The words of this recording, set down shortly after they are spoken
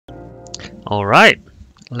Alright,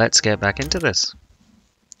 let's get back into this.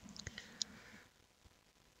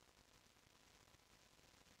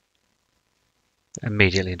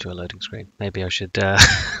 Immediately into a loading screen. Maybe I should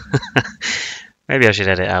maybe I should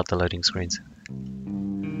edit out the loading screens.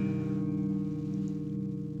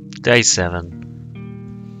 Day 7.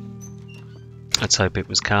 Let's hope it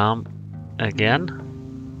was calm again.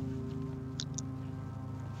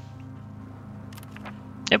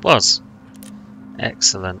 It was.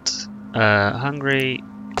 Excellent. Hungry,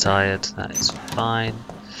 tired, that is fine.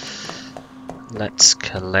 Let's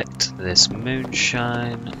collect this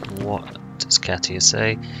moonshine. What does Katia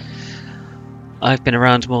say? I've been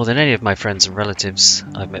around more than any of my friends and relatives.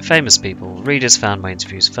 I've met famous people. Readers found my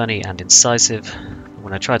interviews funny and incisive.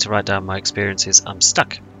 When I try to write down my experiences, I'm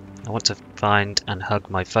stuck. I want to find and hug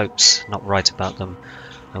my folks, not write about them.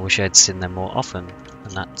 I wish I'd seen them more often.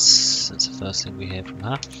 And that's the first thing we hear from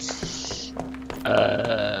her.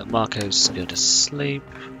 Marco's go to sleep.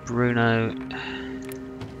 Bruno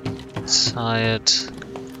tired.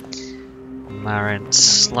 Marin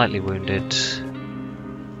slightly wounded.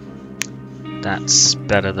 That's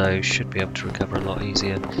better though, should be able to recover a lot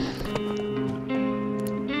easier.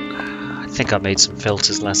 I think I made some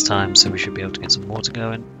filters last time, so we should be able to get some water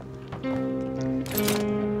going.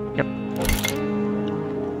 Yep.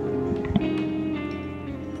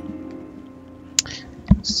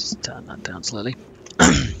 Let's just turn that down slowly.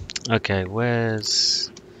 Okay,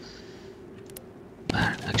 where's...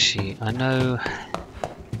 Actually, I know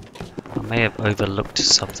I may have overlooked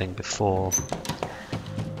something before.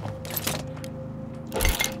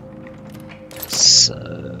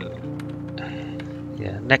 So,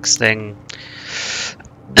 yeah, next thing,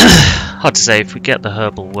 hard to say, if we get the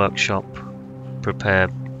herbal workshop, prepare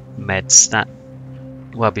meds, that,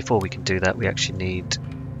 well, before we can do that, we actually need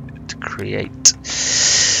to create,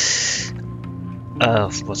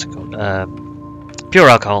 what's it called, pure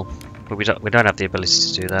alcohol, but we don't have the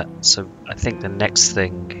ability to do that, so I think the next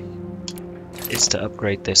thing is to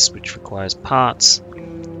upgrade this, which requires parts.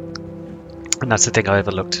 And that's the thing I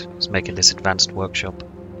overlooked, is making this advanced workshop.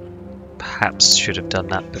 Perhaps should have done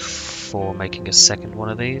that before making a second one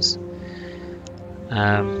of these.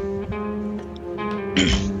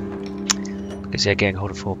 Because yeah, getting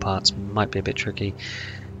hold of 4 parts might be a bit tricky.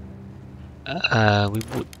 We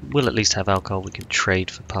will at least have alcohol we can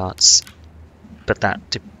trade for parts, but that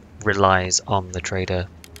relies on the trader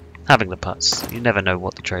having the parts. You never know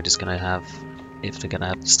what the trader's going to have, if they're going to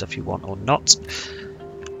have the stuff you want or not.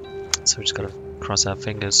 So we just got to cross our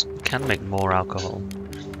fingers. We can make more alcohol.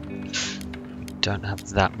 We don't have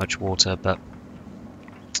that much water, but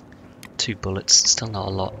 2 bullets, still not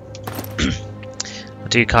a lot. I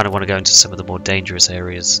do kind of want to go into some of the more dangerous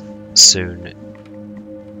areas soon,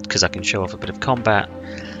 because I can show off a bit of combat,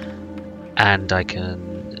 and I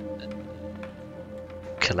can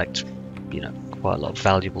collect, you know, quite a lot of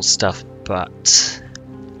valuable stuff, but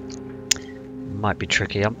it might be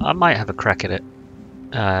tricky. I might have a crack at it.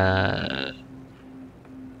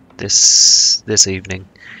 This evening,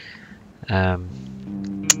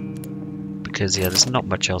 because yeah, there's not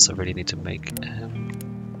much else I really need to make.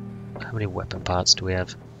 How many weapon parts do we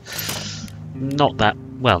have? Not that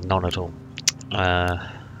well, none at all. But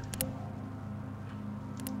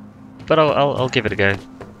I'll give it a go.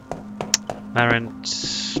 Marin,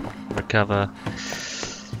 recover.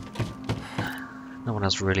 No one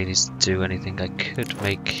else really needs to do anything. I could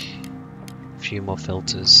make a few more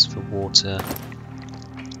filters for water,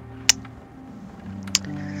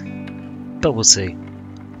 but we'll see.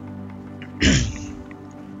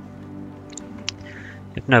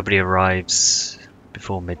 If nobody arrives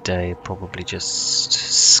before midday, probably just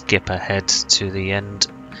skip ahead to the end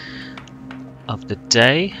of the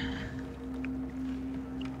day.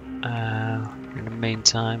 In the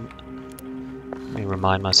meantime, let me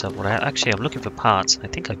remind myself what actually, I'm looking for parts. I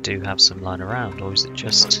think I do have some lying around, or is it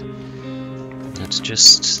just... It's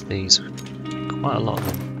just these. Quite a lot of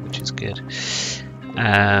them, which is good.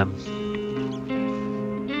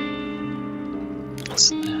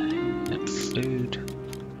 Food.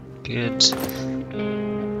 Good.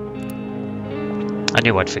 I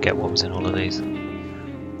knew I'd forget what was in all of these. I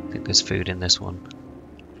think there's food in this one.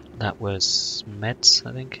 That was meds,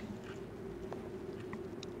 I think.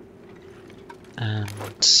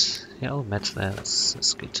 And yeah, all meds there.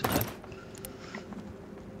 That's good to know.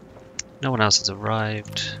 No one else has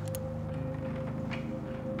arrived,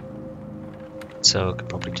 so I could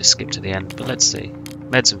probably just skip to the end. But let's see.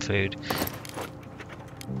 Meds and food.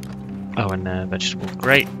 Oh, and vegetable.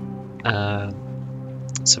 Great.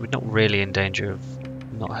 So we're not really in danger of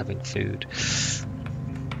not having food,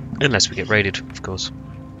 unless we get raided, of course.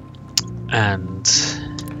 And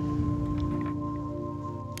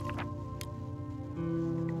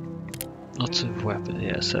Lots of weapons,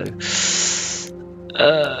 yeah, so...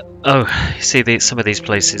 oh, you see, some of these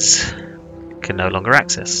places can no longer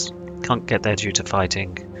access. Can't get there due to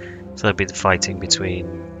fighting. So there'll be the fighting between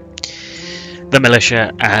the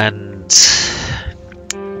militia and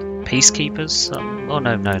peacekeepers. Oh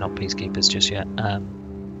no, not peacekeepers just yet.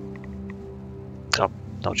 Oh,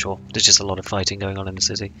 not sure. There's just a lot of fighting going on in the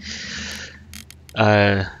city.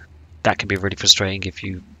 That can be really frustrating if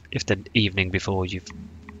the evening before you've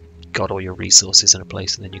got all your resources in a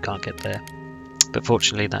place and then you can't get there. But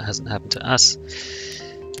fortunately that hasn't happened to us.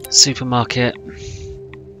 Supermarket.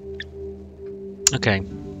 Okay.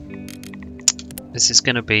 This is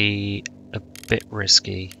going to be a bit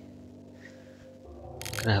risky.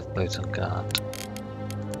 I'm going to have both on guard.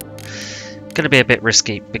 Going to be a bit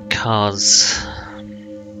risky because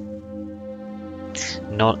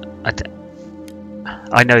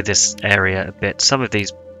I know this area a bit. Some of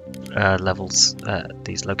these levels,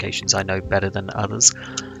 these locations I know better than others.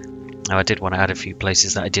 Now I did want to add a few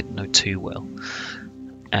places that I didn't know too well.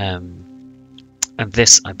 And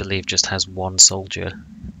this, I believe, just has one soldier.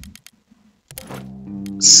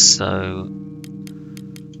 So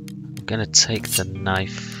I'm going to take the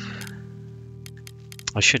knife.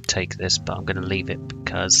 I should take this, but I'm going to leave it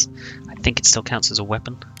because I think it still counts as a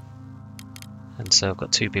weapon. And so I've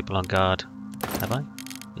got 2 people on guard. Have I?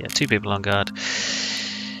 Yeah, 2 people on guard.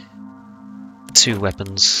 2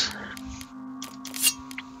 weapons.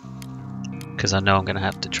 Because I know I'm going to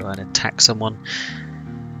have to try and attack someone.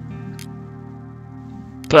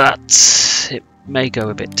 But it may go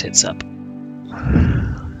a bit tits up.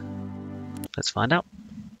 Let's find out.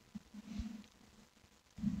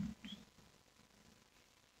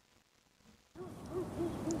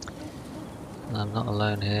 I'm not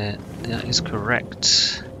alone here. That is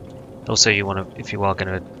correct. Also, you want to, if you are going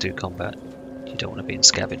to do combat, you don't want to be in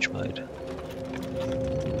scavenge mode.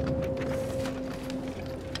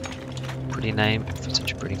 Pretty name for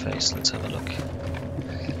such a pretty face. Let's have a look.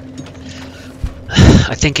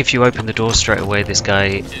 I think if you open the door straight away, this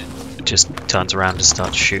guy just turns around and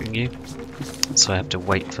starts shooting you. So I have to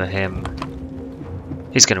wait for him.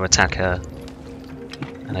 He's going to attack her,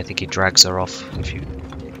 and I think he drags her off if you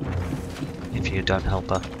don't help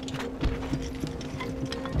her.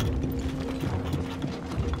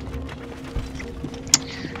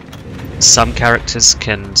 Some characters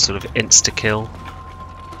can sort of insta-kill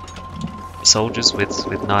soldiers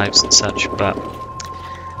with knives and such, but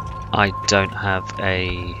I don't have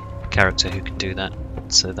a character who can do that,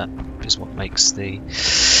 so that is what makes the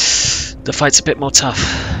fights a bit more tough.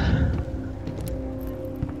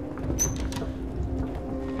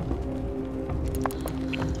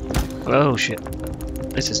 Oh shit,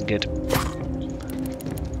 this isn't good.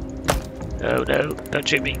 Oh no, don't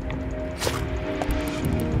shoot me.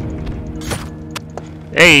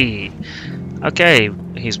 Hey! Okay,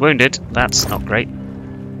 he's wounded. That's not great.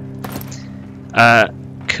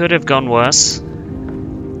 Could have gone worse.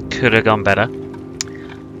 Could have gone better.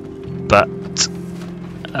 But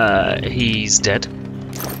he's dead,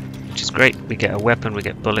 which is great. We get a weapon, we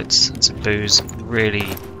get bullets and some booze.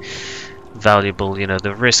 Really valuable. You know,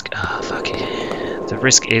 the risk. Oh, fuck it. The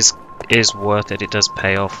risk is worth it. It does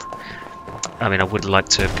pay off. I mean, I would like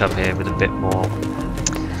to have come here with a bit more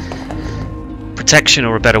protection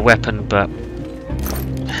or a better weapon, but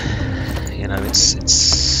you know,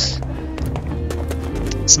 it's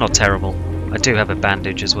not terrible. I do have a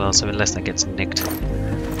bandage as well, so unless that gets nicked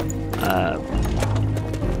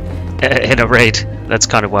in a raid, that's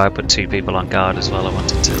kind of why I put 2 people on guard as well. I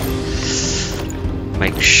wanted to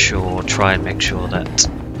try and make sure that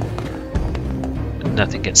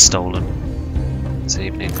nothing gets stolen this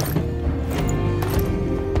evening.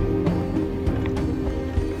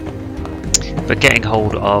 But getting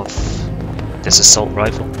hold of this assault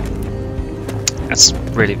rifle, that's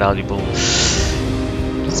really valuable.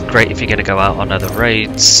 It's great if you're going to go out on other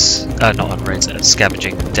raids, not on raids,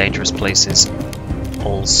 scavenging dangerous places.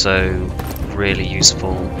 Also really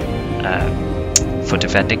useful for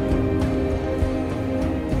defending.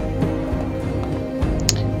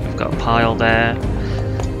 We've got a pile there.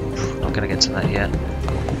 Not going to get to that yet.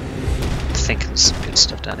 I think there's some good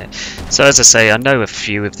stuff down here. So as I say, I know a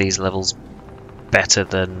few of these levels better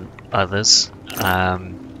than others.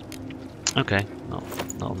 Okay,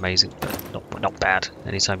 not amazing, but not bad.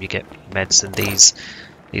 Anytime you get meds, and these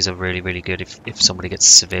are really good. If somebody gets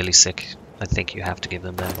severely sick, I think you have to give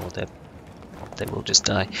them or they will just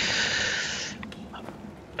die.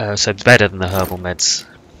 So it's better than the herbal meds.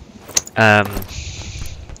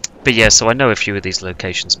 But yeah, so I know a few of these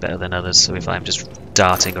locations better than others. So if I'm just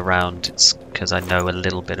darting around, it's because I know a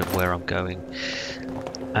little bit of where I'm going.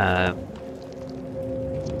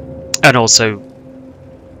 And also,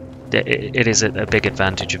 it is a big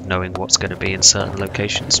advantage of knowing what's going to be in certain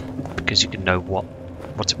locations, because you can know what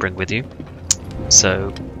to bring with you.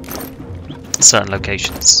 So certain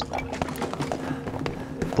locations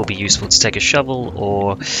will be useful to take a shovel,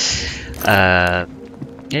 or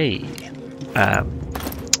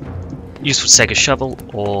useful to take a shovel,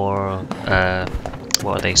 or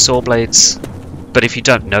what are they, saw blades. But if you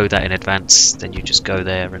don't know that in advance, then you just go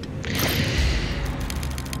there and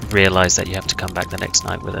realise that you have to come back the next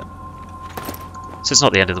night with it. So it's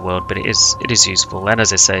not the end of the world, but it is useful. And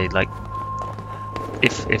as I say, like,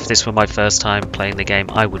 if this were my first time playing the game,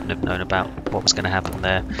 I wouldn't have known about what was going to happen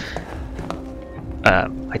there.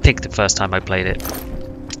 I think the first time I played it,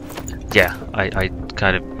 yeah, I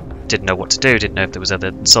kind of didn't know what to do, didn't know if there was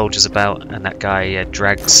other soldiers about, and that guy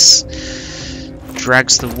drags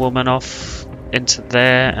the woman off into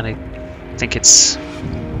there, and I think it's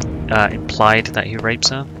implied that he rapes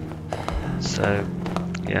her. So,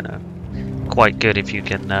 you know, quite good if you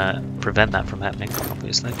can prevent that from happening,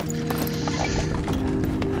 obviously.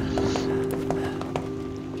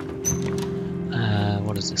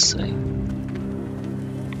 What does this say?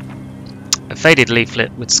 A faded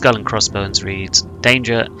leaflet with skull and crossbones reads,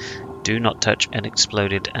 "Danger, do not touch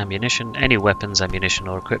unexploded ammunition. Any weapons, ammunition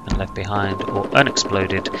or equipment left behind or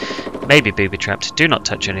unexploded may be booby-trapped. Do not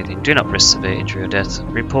touch anything. Do not risk severe injury or death.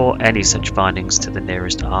 Report any such findings to the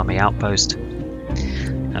nearest army outpost."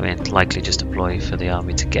 I mean, likely just a ploy for the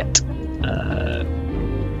army to get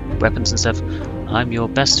weapons and stuff. "I'm your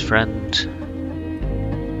best friend.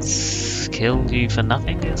 Kill you for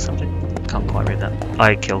nothing," or something. Can't quite read that.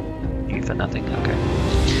 "I kill you for nothing." Okay.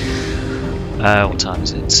 What time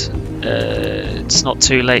is it? It's not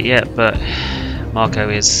too late yet, but Marco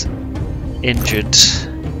is injured,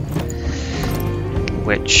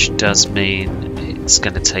 which does mean it's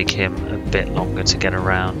going to take him a bit longer to get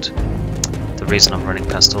around. The reason I'm running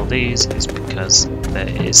past all these is because there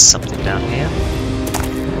is something down here.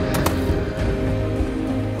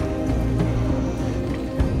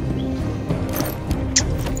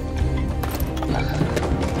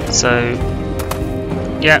 So,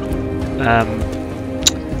 yeah,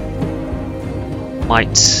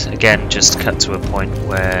 might again just cut to a point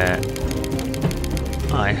where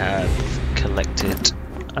I have collected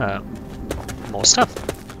more stuff.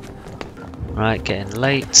 Right, getting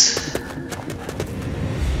late.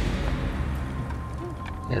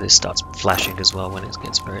 Yeah, this starts flashing as well when it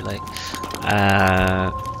gets very late.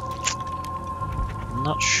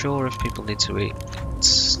 Not sure if people need to eat.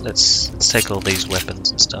 Let's take all these weapons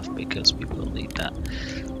and stuff because we will need that.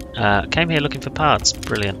 Came here looking for parts.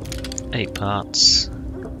 Brilliant. 8 parts.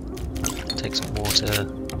 Take some water.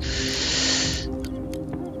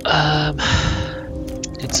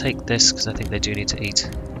 Let's take this because I think they do need to eat.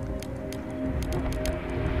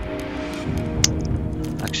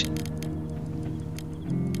 Actually,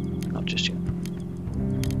 not just yet.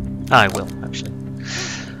 I will actually.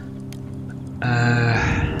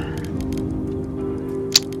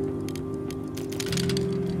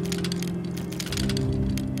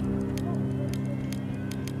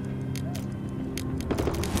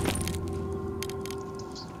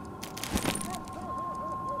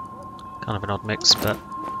 Kind of an odd mix, but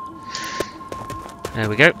there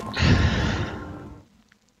we go.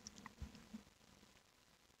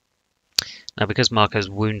 Now, because Marco's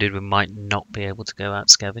wounded, we might not be able to go out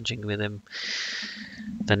scavenging with him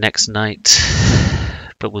the next night,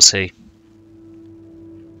 but we'll see.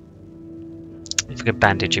 If we can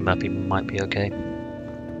bandage him up, he might be okay.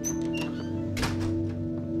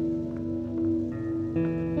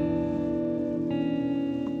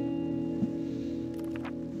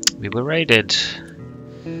 We were raided.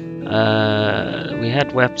 We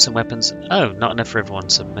had some weapons. Oh, not enough for everyone,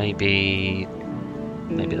 so maybe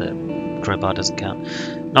the crowbar doesn't count.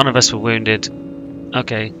 None of us were wounded.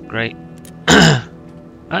 Okay, great.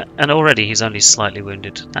 And already he's only slightly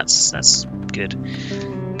wounded. That's good.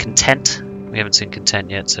 Content. We haven't seen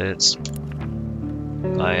content yet, so it's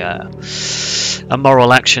a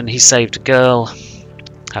moral action. He saved a girl.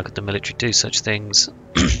 How could the military do such things?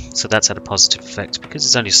 So that's had a positive effect because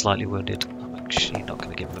he's only slightly wounded. I'm actually not going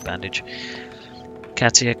to give him a bandage.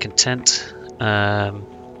 Katia, content.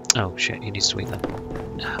 Oh shit, he needs to eat that.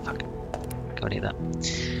 Ah, fuck. Go and eat that.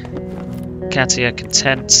 Katia,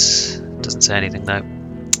 content. Doesn't say anything though.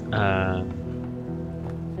 Go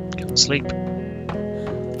and sleep.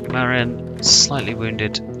 Marin, slightly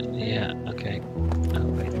wounded. Yeah, okay. Oh,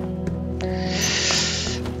 wait.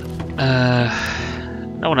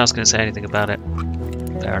 No one else going to say anything about it.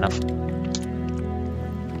 Fair enough.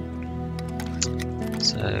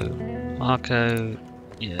 So, Marco,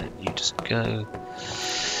 yeah, you just go.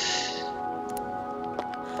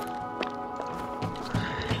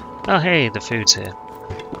 Oh hey, the food's here.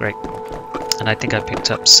 Great. And I think I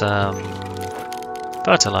picked up some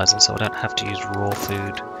fertilizer, so I don't have to use raw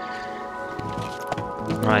food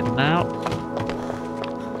right now.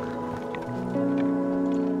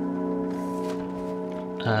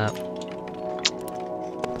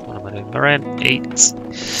 What am I doing? Moran, 8.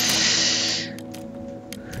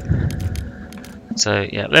 So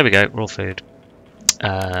yeah, there we go, raw food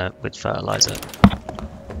with fertilizer.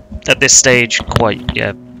 At this stage, quite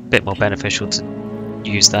a bit more beneficial to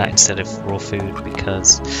use that instead of raw food,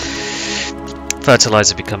 because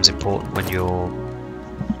fertilizer becomes important when you're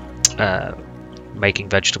making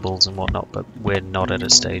vegetables and whatnot, but we're not at a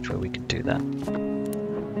stage where we can do that.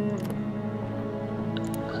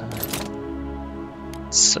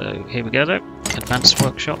 So here we go though, advanced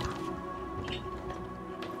workshop.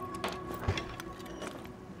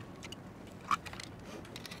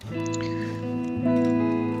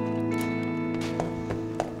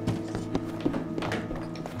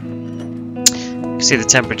 See, the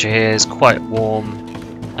temperature here is quite warm.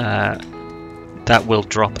 That will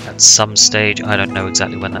drop at some stage. I don't know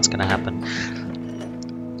exactly when that's going to happen.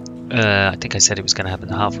 I think I said it was going to happen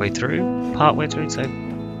partway through, so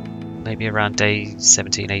maybe around day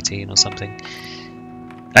 17, 18 or something.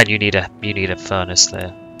 And you need a furnace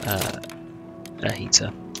there, a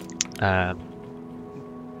heater.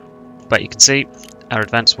 But you can see our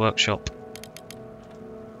advanced workshop,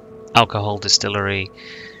 alcohol distillery.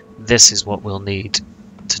 This is what we'll need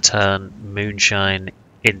to turn moonshine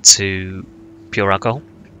into pure alcohol.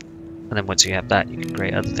 And then once you have that, you can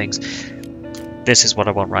create other things. This is what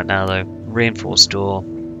I want right now though. Reinforced door.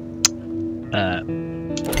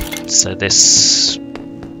 So this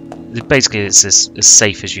basically is as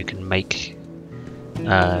safe as you can make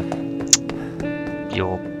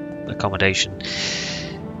your accommodation.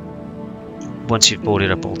 Once you've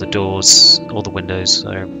boarded up all the doors, all the windows,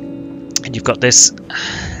 and you've got this.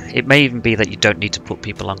 It may even be that you don't need to put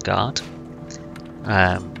people on guard,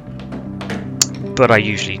 but I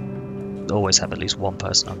usually always have at least one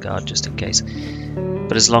person on guard just in case.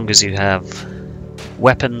 But as long as you have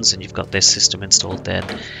weapons and you've got this system installed, then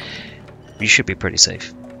you should be pretty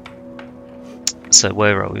safe. So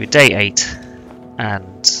where are we? Day 8,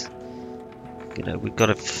 and we've got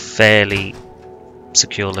a fairly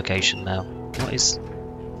secure location now.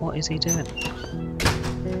 What is he doing?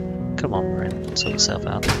 Come on, Marin, sort yourself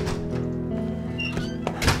out.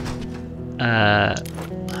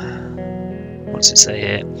 What's it say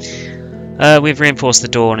here? We've reinforced the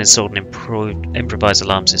door and installed an improvised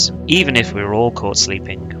alarm system. Even if we were all caught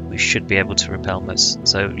sleeping, we should be able to repel most.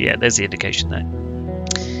 So yeah, there's the indication that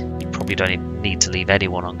you probably don't even need to leave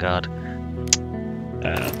anyone on guard,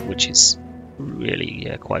 which is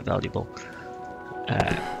really quite valuable.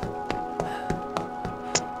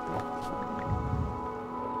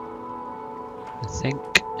 I think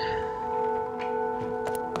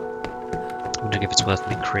I'm wondering if it's worth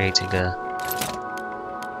me creating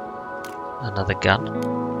another gun.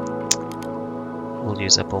 We'll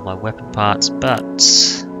use up all my weapon parts, but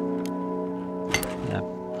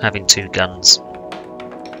having 2 guns,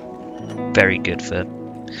 very good for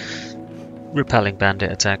repelling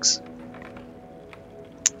bandit attacks.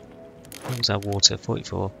 What was our water?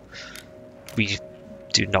 44. We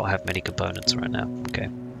do not have many components right now. Okay.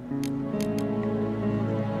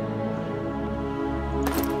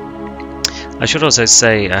 I should also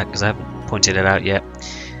say, because I haven't pointed it out yet,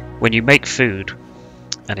 when you make food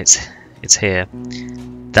and it's here,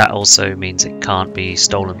 that also means it can't be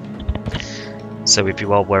stolen. So if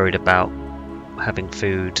you are worried about having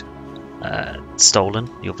food stolen,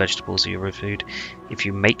 your vegetables or your raw food, if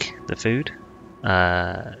you make the food,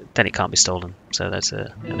 then it can't be stolen. So that's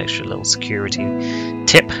an extra little security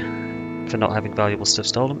tip for not having valuable stuff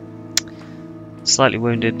stolen. Slightly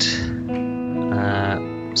wounded.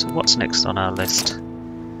 So what's next on our list?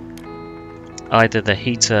 Either the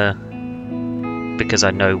heater, because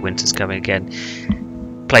I know winter's coming again.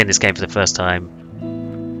 Playing this game for the first time,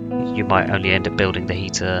 you might only end up building the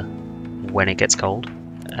heater when it gets cold,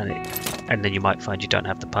 and then you might find you don't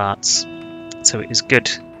have the parts. So it is good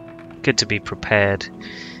to be prepared,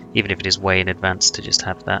 even if it is way in advance, to just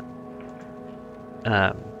have that.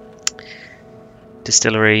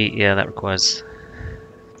 Distillery, yeah, that requires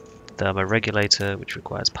thermoregulator, which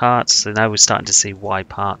requires parts. So now we're starting to see why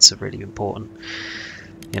parts are really important.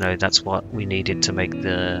 That's what we needed to make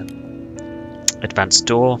the advanced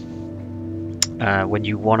door. When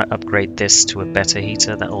you want to upgrade this to a better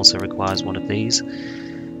heater, that also requires one of these.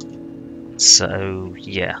 So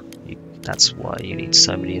yeah, that's why you need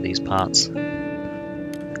so many of these parts.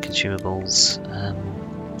 Consumables,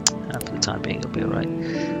 for the time being it'll be alright.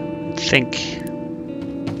 I think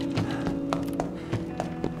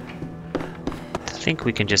think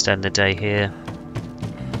we can just end the day here.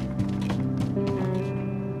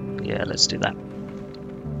 Yeah, let's do that.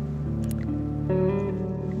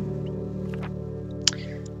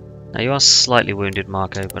 Now you are slightly wounded,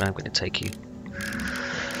 Marco, but I'm going to take you.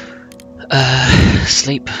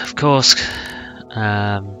 Sleep, of course.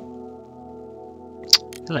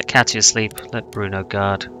 Let Katia sleep. Let Bruno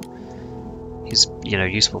guard. He's, you know,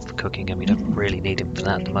 useful for cooking, and we don't really need him for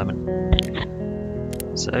that at the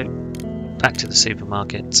moment. So, back to the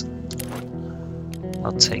supermarket.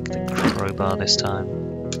 I'll take the crowbar this time.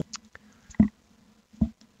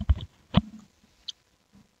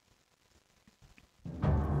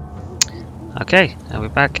 Okay, now we're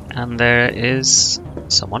back, and there is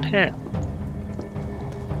someone here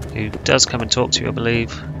who does come and talk to you, I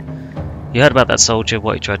believe. You heard about that soldier,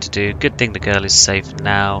 what he tried to do. Good thing the girl is safe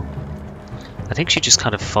now. I think she just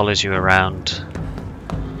kind of follows you around.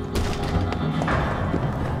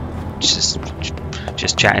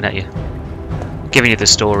 Just chatting at you. Giving you the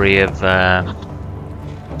story of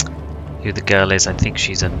who the girl is. I think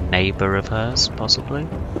she's a neighbour of hers, possibly.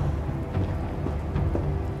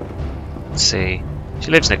 Let's see. She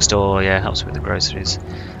lives next door, yeah, helps with the groceries.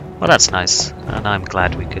 Well, that's nice, and I'm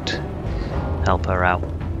glad we could help her out.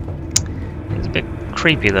 It's a bit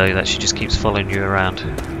creepy, though, that she just keeps following you around.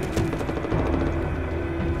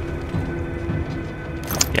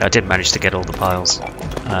 Yeah, I did manage to get all the piles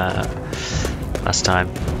last time.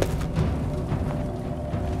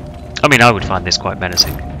 I mean, I would find this quite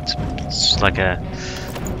menacing. It's like a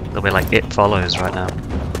little bit like It Follows right now.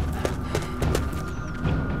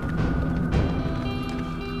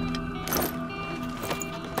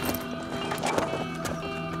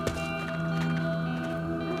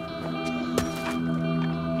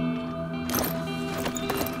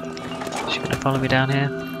 Follow me down here.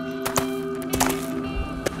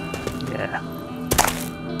 Yeah.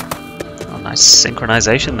 Oh, nice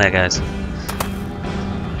synchronization there, guys.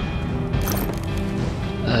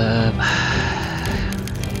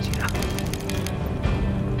 Yeah.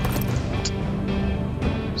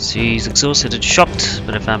 She's exhausted and shocked,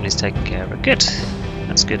 but her family's taken care of her. Good.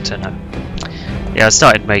 That's good to know. Yeah, I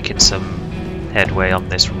started making some headway on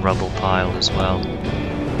this rubble pile as well.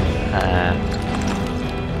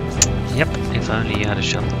 Yep, if only you had a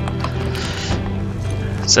shovel.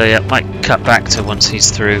 So yeah, might cut back to once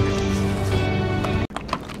he's through.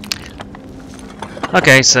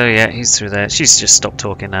 Okay, so yeah, he's through there. She's just stopped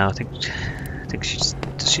talking now. I think she's.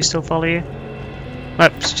 Does she still follow you?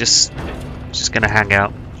 Nope, she's just gonna hang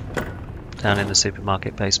out down in the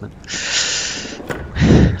supermarket basement.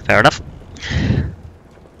 Fair enough.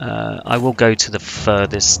 I will go to the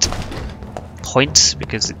furthest point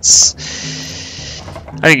because it's,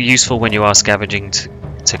 I think, useful when you are scavenging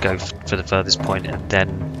to go for the furthest point and then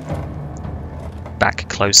back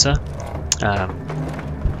closer.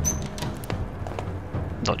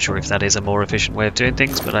 Not sure if that is a more efficient way of doing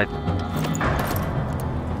things, but I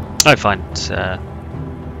find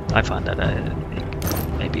that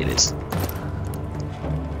maybe it is.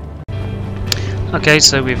 Okay,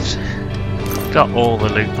 so we've got all the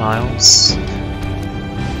loot piles.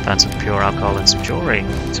 Found some pure alcohol and some jewelry,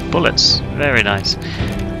 some bullets. Very nice.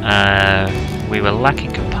 We were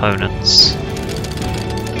lacking components,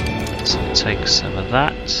 so we'll take some of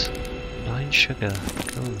that. 9 sugar.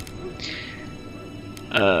 Cool.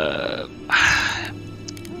 I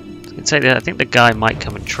think the guy might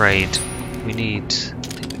come and trade. I think we need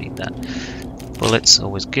that. Bullets,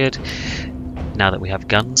 always good. Now that we have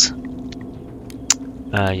guns.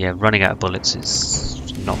 Yeah, running out of bullets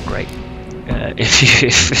is not great.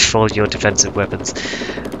 If all your defensive weapons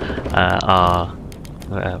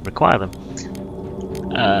require them.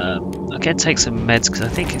 Again, take some meds because I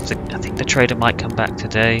think the trader might come back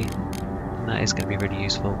today, and that is going to be really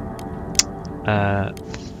useful.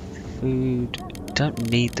 Food.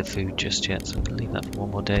 Don't need the food just yet, so I'm going to leave that for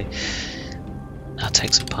one more day. I'll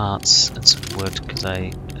take some parts and some wood because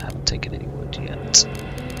I haven't taken any wood yet.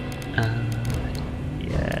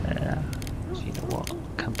 Yeah. You know what?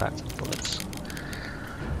 Come back to the bullets.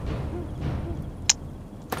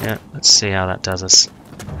 Yeah, let's see how that does us.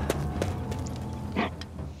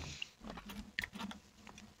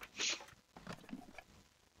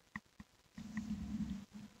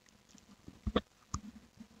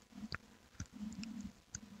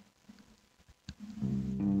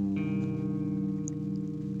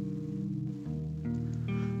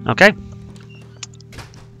 Okay,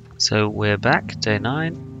 so we're back, day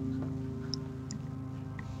 9.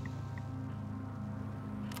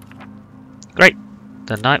 Great,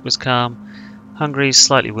 the night was calm, hungry,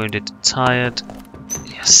 slightly wounded, tired.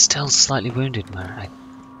 Yeah, still slightly wounded, man.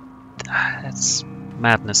 That's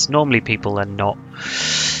madness. Normally people are not,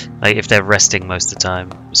 like, if they're resting most of the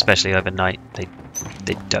time, especially overnight, they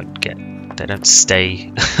don't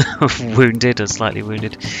stay wounded or slightly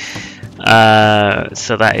wounded.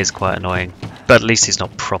 So that is quite annoying. But at least he's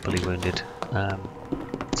not properly wounded.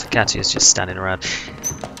 So Katya's just standing around.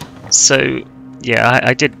 So yeah,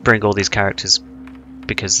 I did bring all these characters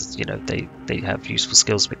because, you know, they have useful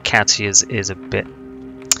skills, but Katya's is a bit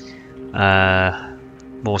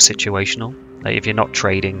more situational. Like, if you're not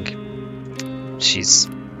trading, she's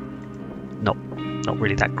not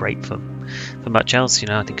really that great for much else. You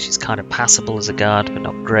know, I think she's kind of passable as a guard, but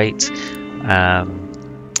not great.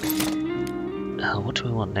 What do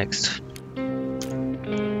we want next?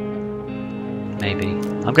 Maybe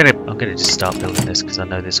I'm gonna just start building this because I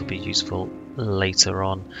know this will be useful later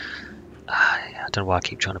on. I don't know why I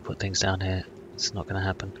keep trying to put things down here. It's not gonna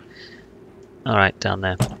happen. All right, down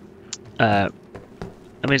there. I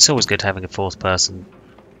mean, it's always good having a fourth person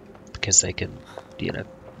because they can, you know,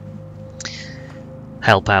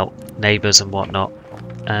 help out neighbours and whatnot.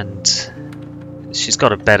 And she's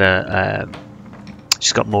got a better,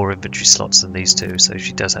 she's got more inventory slots than these two, so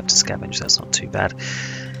she does have to scavenge. That's not too bad.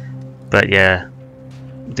 But yeah,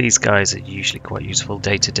 these guys are usually quite useful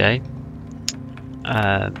day to day.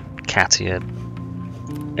 Katya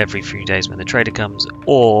every few days when the trader comes,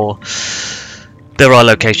 or there are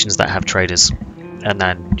locations that have traders, and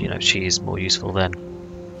then, you know, she is more useful then.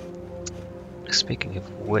 Speaking of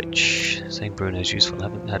which, saying Bruno's useful, I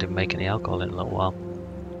haven't had him make any alcohol in a little while.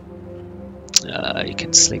 He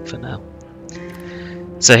can sleep for now.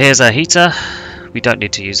 So here's our heater. We don't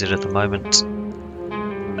need to use it at the moment.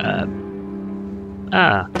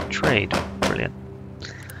 Trade, brilliant.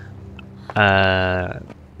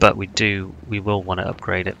 But we will want to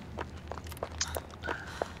upgrade it.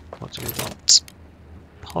 What do we want?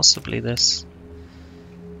 Possibly this.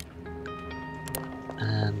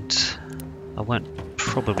 And I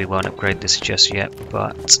probably won't upgrade this just yet,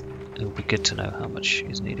 but it will be good to know how much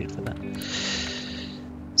is needed for that.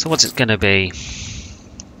 So what's it going to be?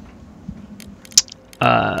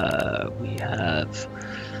 We have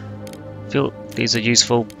fuel. These are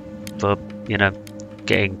useful for, you know,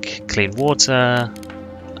 getting clean water.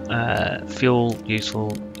 Fuel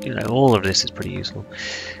useful. You know, all of this is pretty useful.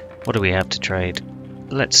 What do we have to trade?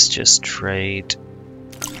 Let's just trade.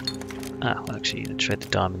 Well, actually, let's trade the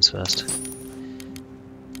diamonds first.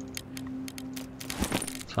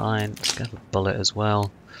 Fine. Let's get a bullet as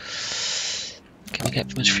well. Can we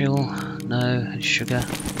get much fuel? No. Sugar.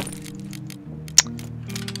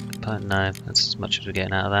 But no, that's as much as we're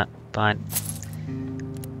getting out of that. Fine.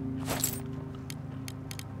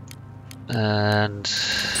 And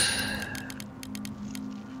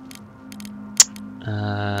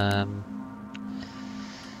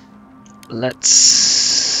let's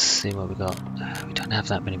see what we got. We don't have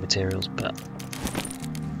that many materials, but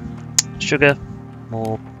sugar,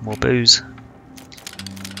 more booze.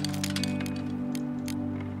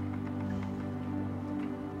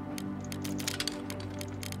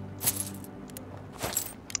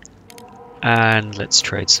 And let's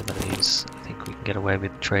trade some of these. I think we can get away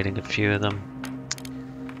with trading a few of them.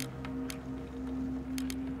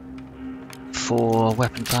 For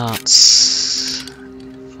weapon parts.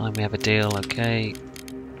 Fine, we have a deal, okay.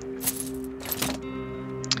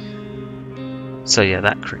 So yeah,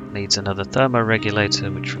 that needs another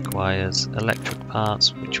thermoregulator, which requires electric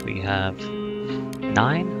parts, which we have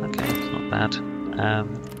 9. Okay, that's not bad.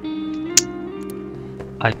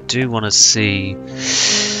 I do want to see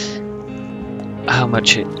how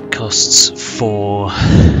much it costs for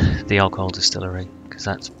the alcohol distillery, because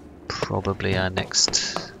that's probably our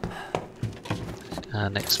next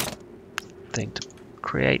thing to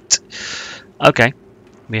create. Okay,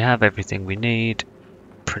 we have everything we need,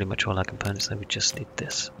 pretty much all our components, so we just need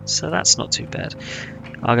this. So that's not too bad.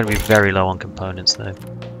 I'm going to be very low on components though.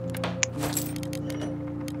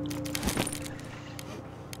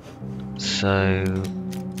 So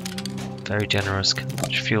very generous. How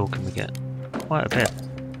much fuel can we get? Quite a bit.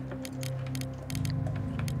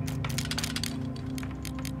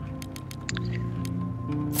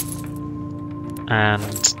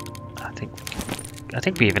 And I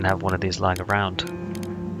think we even have one of these lying around,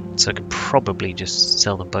 so I can probably just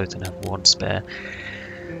sell them both and have one spare.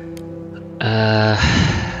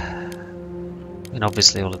 And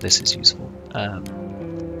obviously all of this is useful,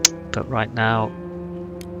 but right now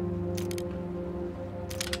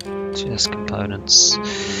just components.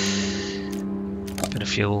 Bit of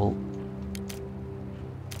fuel,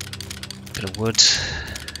 bit of wood.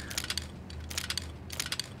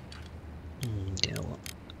 You know what?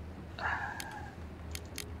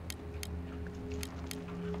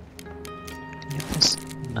 Get this.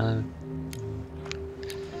 No.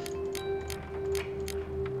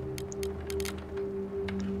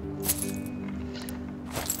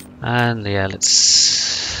 And yeah,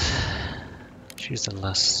 let's choose the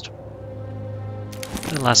last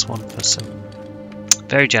one for some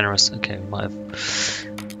very generous. Okay, we might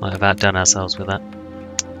have outdone ourselves with that.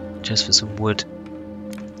 Just for some wood.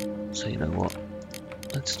 So you know what?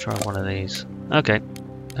 Let's try one of these. Okay,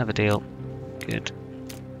 have a deal. Good.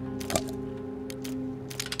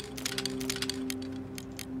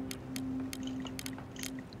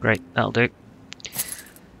 Great, that'll do.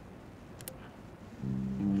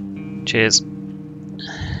 Cheers.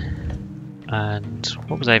 And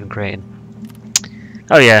what was I even creating?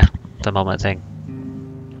 Oh yeah, thermometer thing.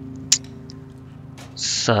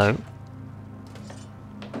 So,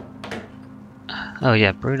 oh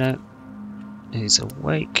yeah, Bruno is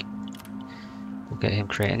awake. We'll get him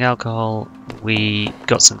creating alcohol. We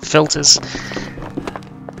got some filters,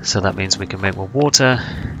 so that means we can make more water.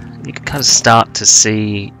 You can kind of start to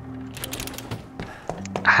see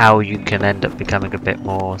how you can end up becoming a bit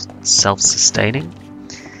more self-sustaining.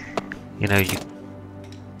 You know,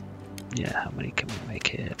 yeah, how many can we make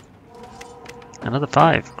here? Another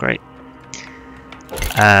 5, great.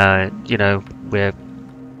 You know, we're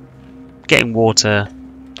getting water,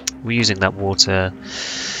 we're using that water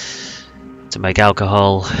to make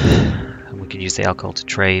alcohol, and we can use the alcohol to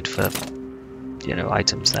trade for, you know,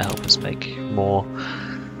 items that help us make more.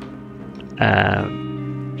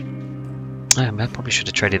 I probably should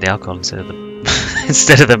have traded the alcohol instead of the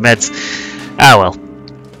instead of the meds. Ah well.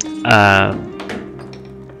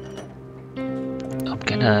 I'm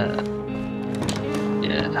gonna.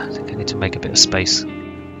 Yeah, I think I need to make a bit of space.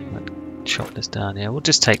 Chop this down here. We'll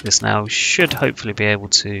just take this now. We should hopefully be able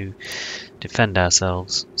to defend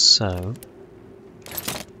ourselves. So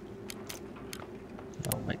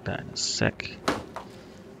I'll make that in a sec.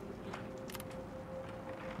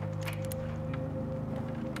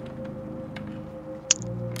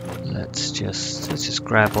 Let's just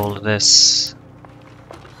grab all of this.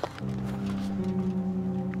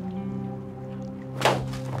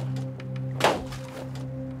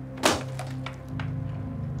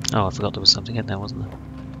 Oh, I forgot there was something in there, wasn't there?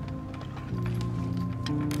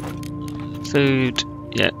 Food.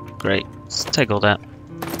 Yeah, great. Let's take all that.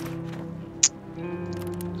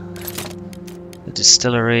 The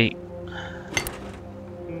distillery.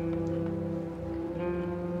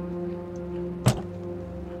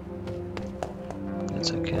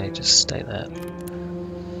 That's okay, just stay there.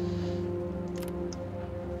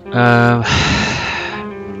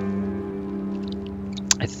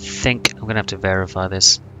 I think I'm going to have to verify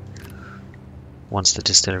this once the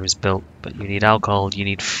distillery is built, but you need alcohol, you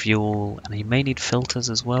need fuel, and you may need filters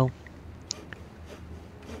as well.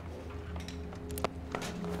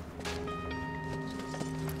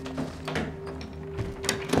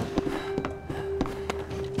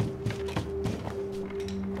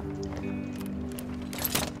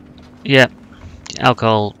 Yeah,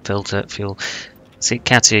 alcohol, filter, fuel. See,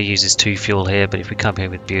 Katia uses 2 fuel here, but if we come here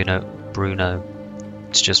with Bruno,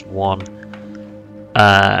 it's just 1.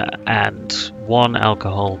 And 1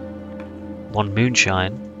 alcohol, 1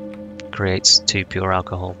 moonshine creates 2 pure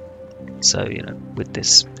alcohol. So, you know, with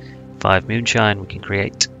this 5 moonshine, we can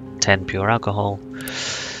create 10 pure alcohol,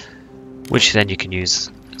 which then you can use,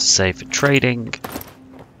 say, for trading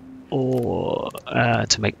or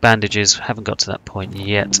to make bandages. Haven't got to that point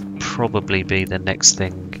yet. Probably be the next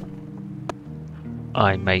thing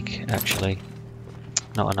I make, actually.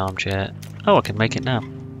 Not an armchair. Oh, I can make it now.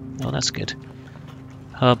 Oh, that's good.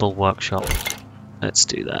 Herbal workshop. Let's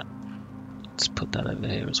do that. Let's put that over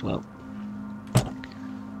here as well.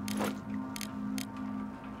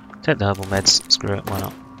 Take the herbal meds. Screw it, why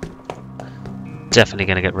not? Definitely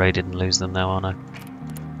going to get raided and lose them now, aren't I?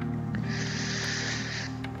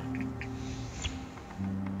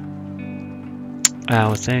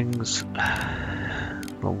 Our things.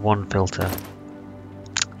 Got 1 filter.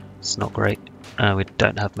 It's not great. We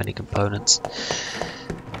don't have many components.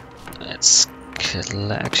 Let's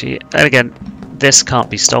actually, and again, this can't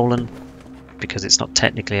be stolen because it's not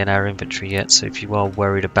technically in our inventory yet. So if you are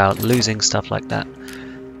worried about losing stuff like that,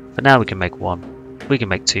 for now we can make 1. We can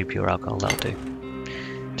make 2 pure alcohol. That'll do.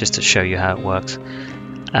 Just to show you how it works.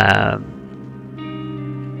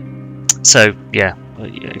 So yeah,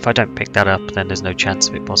 if I don't pick that up, then there's no chance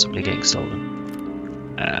of it possibly getting stolen.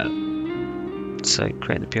 So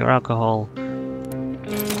create the pure alcohol,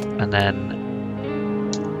 and then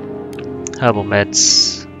herbal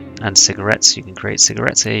meds and cigarettes. You can create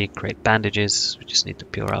cigarettes here, you can create bandages, we just need the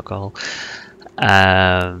pure alcohol.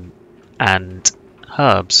 And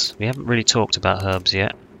herbs. We haven't really talked about herbs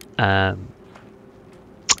yet.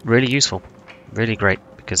 really useful, really great,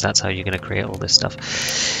 because that's how you're going to create all this stuff.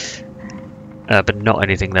 But not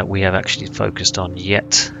anything that we have actually focused on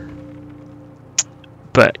yet.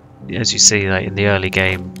 But as you see, like in the early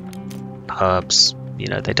game, herbs, you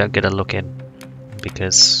know, they don't get a look in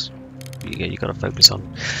because you got to focus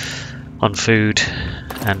on food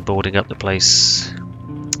and boarding up the place.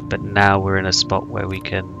 But now we're in a spot where we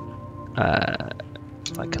can,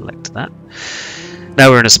 if I collect that, now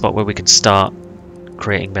we're in a spot where we can start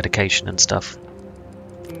creating medication and stuff.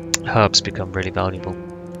 Herbs become really valuable,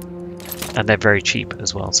 and they're very cheap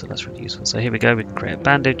as well, so that's really useful. So here we go, we can create a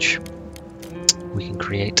bandage, we can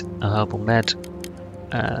create a herbal med.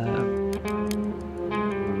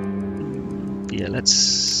 Yeah,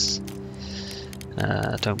 let's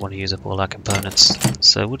don't want to use up all our components,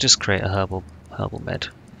 so we'll just create a herbal med.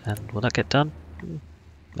 And will that get done?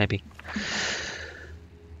 Maybe.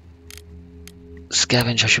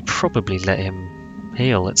 Scavenge, I should probably let him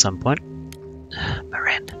heal at some point.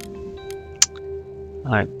 Marin.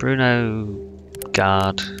 Alright, Bruno,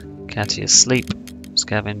 guard, Katia, sleep,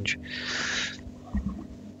 scavenge.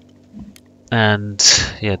 And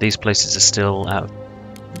yeah, these places are still out of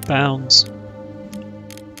bounds.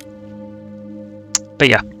 But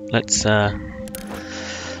yeah, let's just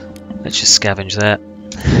scavenge there.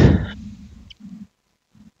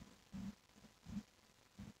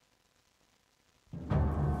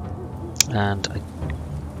 And I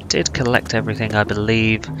did collect everything, I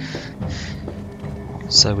believe,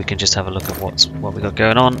 so we can just have a look at what we got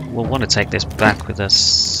going on. We'll want to take this back with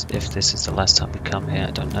us if this is the last time we come here.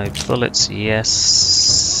 I don't know. Bullets,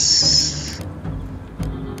 yes.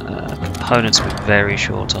 Components we're very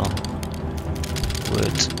short on.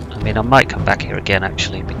 Wood. I mean, I might come back here again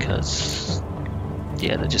actually, because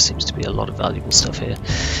yeah, there just seems to be a lot of valuable stuff here.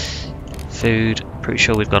 Food. Pretty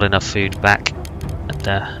sure we've got enough food back at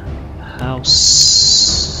the house.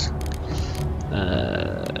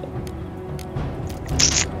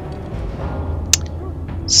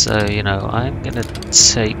 So, you know, I'm gonna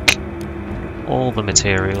take all the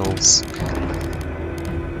materials.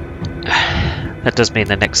 That does mean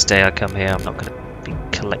the next day I come here I'm not gonna be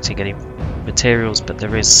collecting any materials, but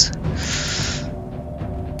there is,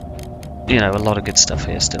 you know, a lot of good stuff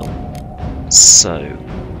here still. So,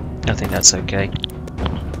 I think that's okay.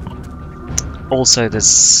 Also,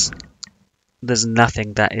 there's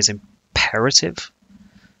nothing that is imperative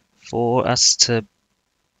for us to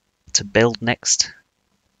build next.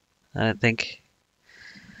 I don't think.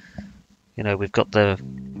 You know, we've got the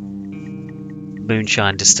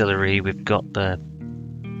Moonshine Distillery, we've got the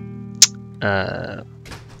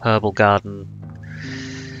Herbal Garden.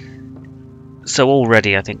 So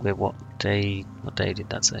already I think we're what day did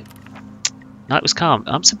that say? Night was calm.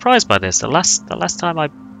 I'm surprised by this. The last time I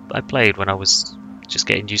played, when I was just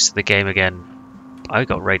getting used to the game again, I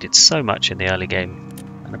got raided so much in the early game,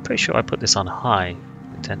 and I'm pretty sure I put this on high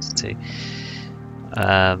intensity.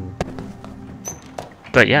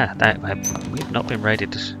 But yeah, we've not been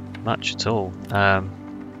raided much at all.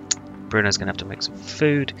 Bruno's gonna have to make some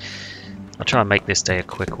food. I'll try and make this day a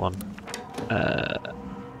quick one.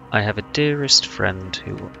 I have a dearest friend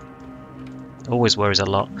who always worries a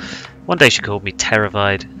lot. One day she called me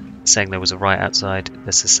terrified, saying there was a riot outside.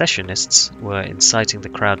 The secessionists were inciting the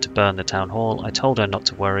crowd to burn the town hall. I told her not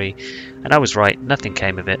to worry, and I was right, nothing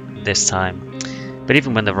came of it this time. But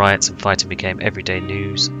even when the riots and fighting became everyday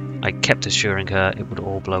news, I kept assuring her it would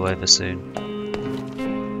all blow over soon.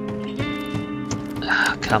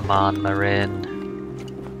 Come on, Marin.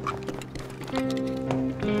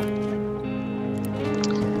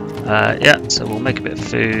 Yeah, so we'll make a bit of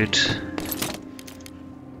food.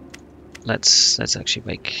 Let's actually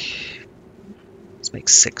make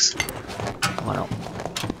 6. Why not?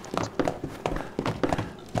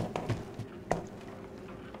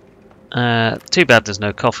 Too bad there's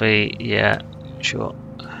no coffee. Yeah, sure.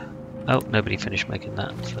 Oh, nobody finished making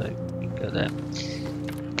that, so you can go there.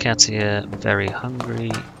 Katia, very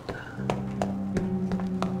hungry.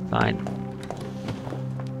 Fine.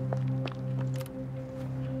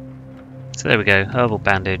 So there we go. Herbal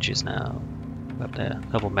bandage is now up there.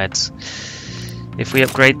 Herbal meds. If we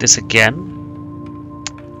upgrade this again,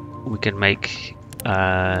 we can make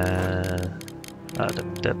the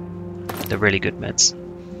really good meds.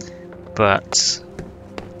 But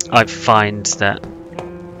I find that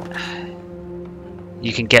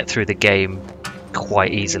you can get through the game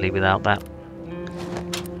quite easily without that.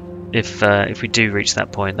 If we do reach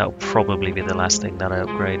that point, that will probably be the last thing that I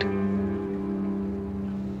upgrade.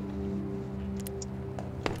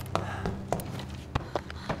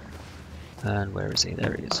 And where is he?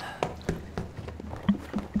 There he is.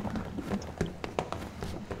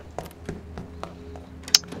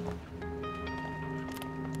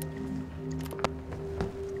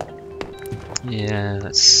 Yeah,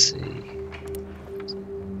 let's see.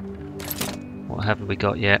 What haven't we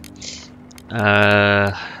got yet?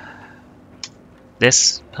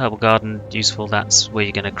 This herbal garden, useful. That's where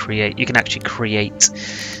you're going to create. You can actually create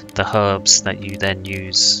the herbs that you then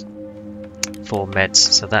use for meds.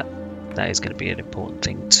 So that is going to be an important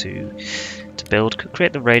thing to build. Could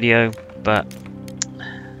create the radio, but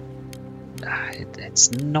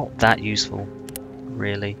it's not that useful,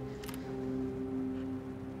 really.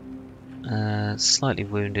 Slightly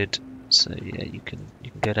wounded, so yeah, you can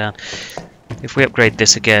go down. If we upgrade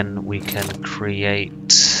this again, we can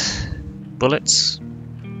create bullets,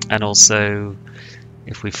 and also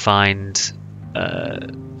if we find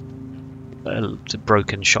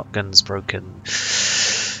broken shotguns, broken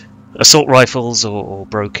assault rifles, or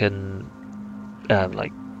broken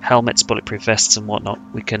like helmets, bulletproof vests and whatnot,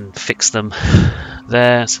 we can fix them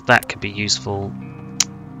there, so that could be useful.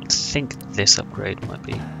 I think this upgrade might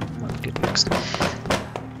be good next.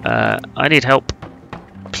 I need help.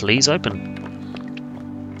 Please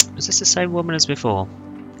open. Is this the same woman as before?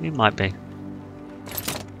 It might be.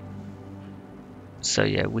 So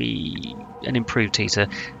yeah, an improved heater,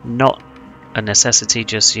 not a necessity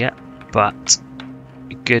just yet, but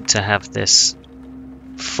good to have this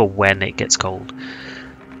for when it gets cold.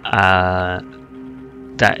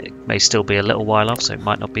 That may still be a little while off, so it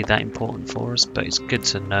might not be that important for us, but it's good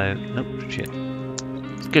to know. Nope, shit.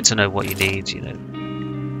 It's good to know what you need. You know,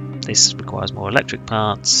 this requires more electric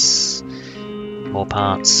parts, more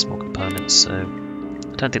components. So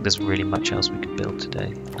I don't think there's really much else we could build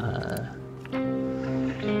today.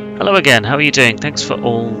 Hello again. How are you doing? Thanks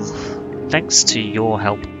to your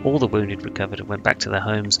help, all the wounded recovered and went back to their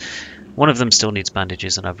homes. One of them still needs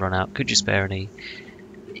bandages, and I've run out. Could you spare any?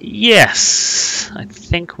 Yes, I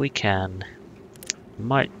think we can.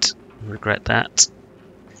 Might regret that.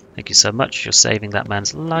 Thank you so much. You're saving that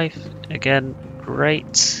man's life. Again,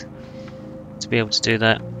 great to be able to do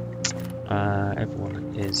that.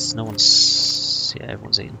 Everyone's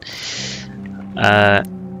eaten.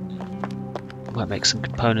 Might make some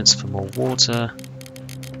components for more water.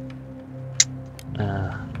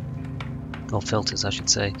 Or filters, I should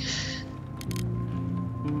say.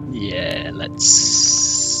 Yeah,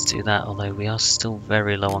 let's do that, although we are still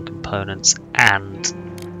very low on components and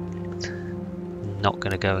not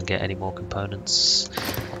going to go and get any more components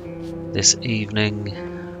this evening.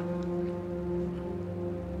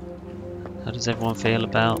 How does everyone feel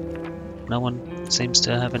about? No one seems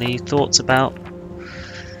to have any thoughts about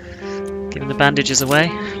giving the bandages away.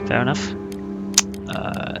 Fair enough.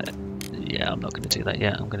 Yeah, I'm not going to do that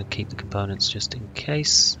yet. I'm going to keep the components just in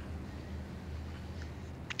case.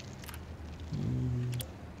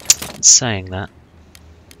 Saying that,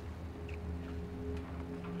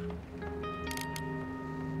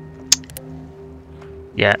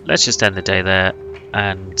 yeah, let's just end the day there,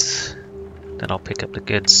 and then I'll pick up the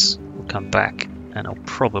goods. We'll come back, and I'll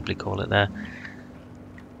probably call it there.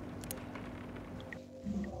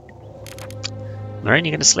 Marine,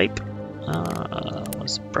 you gonna sleep? What a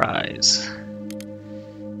surprise.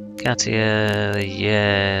 Katia,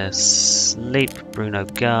 yes. Sleep. Bruno,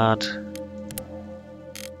 guard.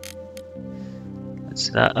 Let's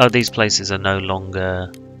see that. Oh, these places are no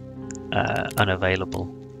longer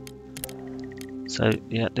unavailable. So,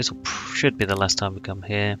 yeah, this should be the last time we come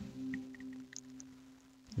here.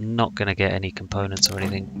 Not going to get any components or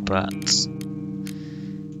anything, but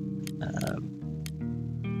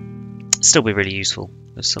still be really useful.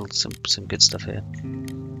 There's still some good stuff here.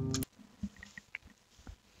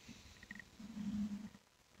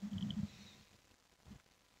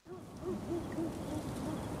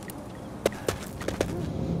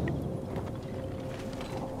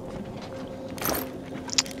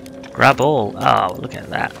 Grab all. Oh, look at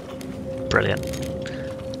that. Brilliant.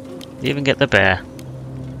 You even get the bear.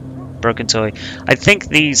 Broken toy. I think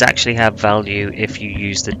these actually have value if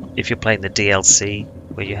you're playing the DLC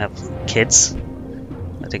where you have kids.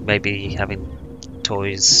 I think maybe having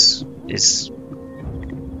toys is,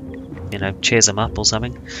 you know, cheers them up or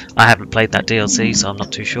something. I haven't played that DLC, so I'm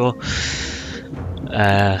not too sure.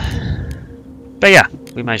 But yeah,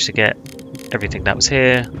 we managed to get everything that was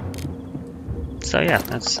here. So yeah,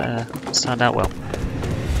 that's turned out well.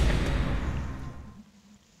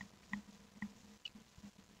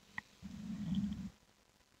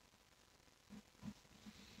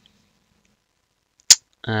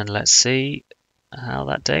 And let's see how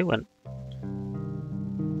that day went.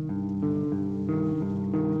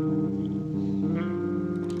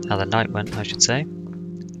 How the night went, I should say.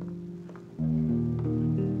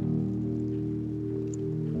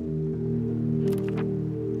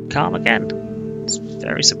 Calm again. It's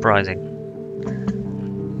very surprising.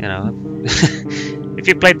 You know, if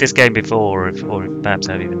you've played this game before, or if perhaps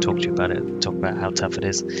I've even talked to you about it, talk about how tough it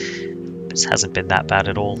is. This hasn't been that bad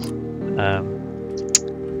at all.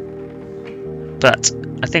 But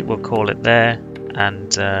I think we'll call it there,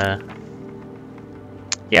 and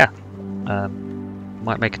yeah,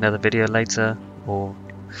 might make another video later or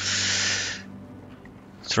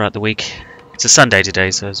throughout the week. It's a Sunday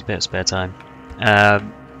today, so there's a bit of spare time.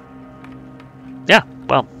 Yeah,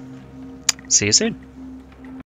 well, see you soon.